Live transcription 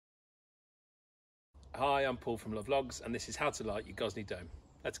Hi, I'm Paul from Love Vlogs, and this is how to light your Gozney Dome.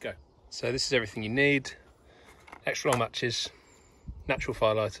 Let's go. So this is everything you need. Extra long matches, natural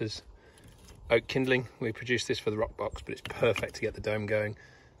firelighters, oak kindling. We produce this for the rock box, but it's perfect to get the dome going.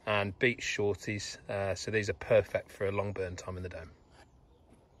 And beech shorties, so these are perfect for a long burn time in the dome.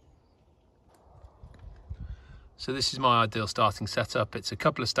 So this is my ideal starting setup. It's a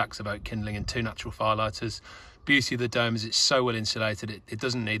couple of stacks of oak kindling and 2 natural firelighters. Beauty of the dome is it's so well insulated, it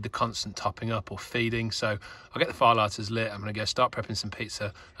doesn't need the constant topping up or feeding. So I'll get the firelighters lit, I'm gonna go start prepping some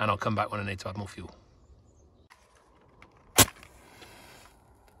pizza, and I'll come back when I need to add more fuel.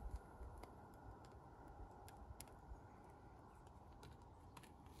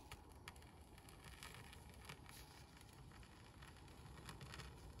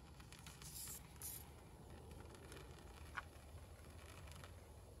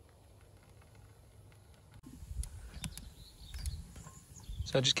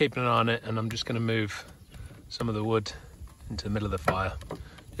 So just keeping an eye on it, and I'm just going to move some of the wood into the middle of the fire.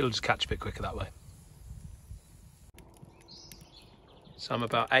 It'll just catch a bit quicker that way. So I'm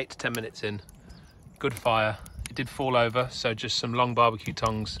about 8 to 10 minutes in. Good fire. It did fall over, so just some long barbecue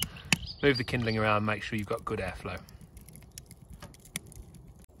tongs. Move the kindling around, make sure you've got good airflow.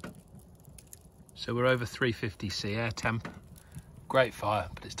 So we're over 350C air temp. Great fire,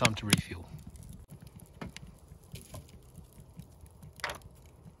 but it's time to refuel.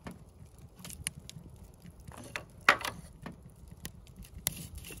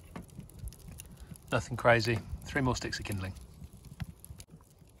 Nothing crazy, 3 more sticks of kindling.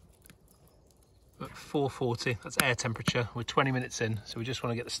 At 440, that's air temperature. We're 20 minutes in, so we just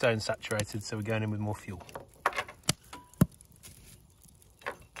want to get the stone saturated, so we're going in with more fuel.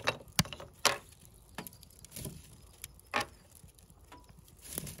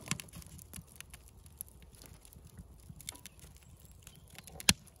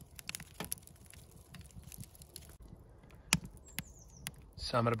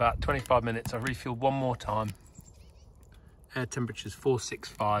 So I'm at about 25 minutes. I've refueled one more time. Air temperature's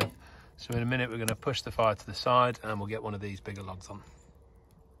 465. So in a minute we're going to push the fire to the side and we'll get one of these bigger logs on.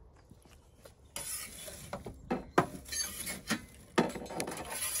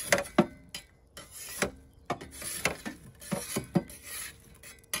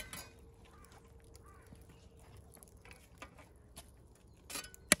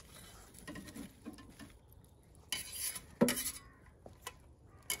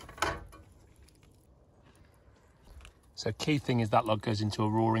 So key thing is that log goes into a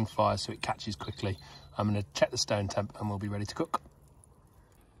roaring fire so it catches quickly. I'm going to check the stone temp and we'll be ready to cook.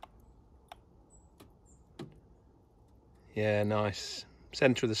 Yeah, nice.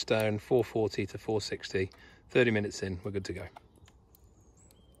 Centre of the stone, 440 to 460. 30 minutes in, we're good to go.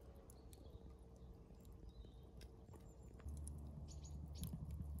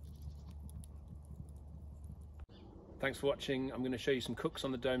 Thanks for watching. I'm going to show you some cooks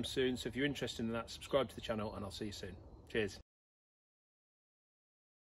on the dome soon. So if you're interested in that, subscribe to the channel and I'll see you soon. Cheers.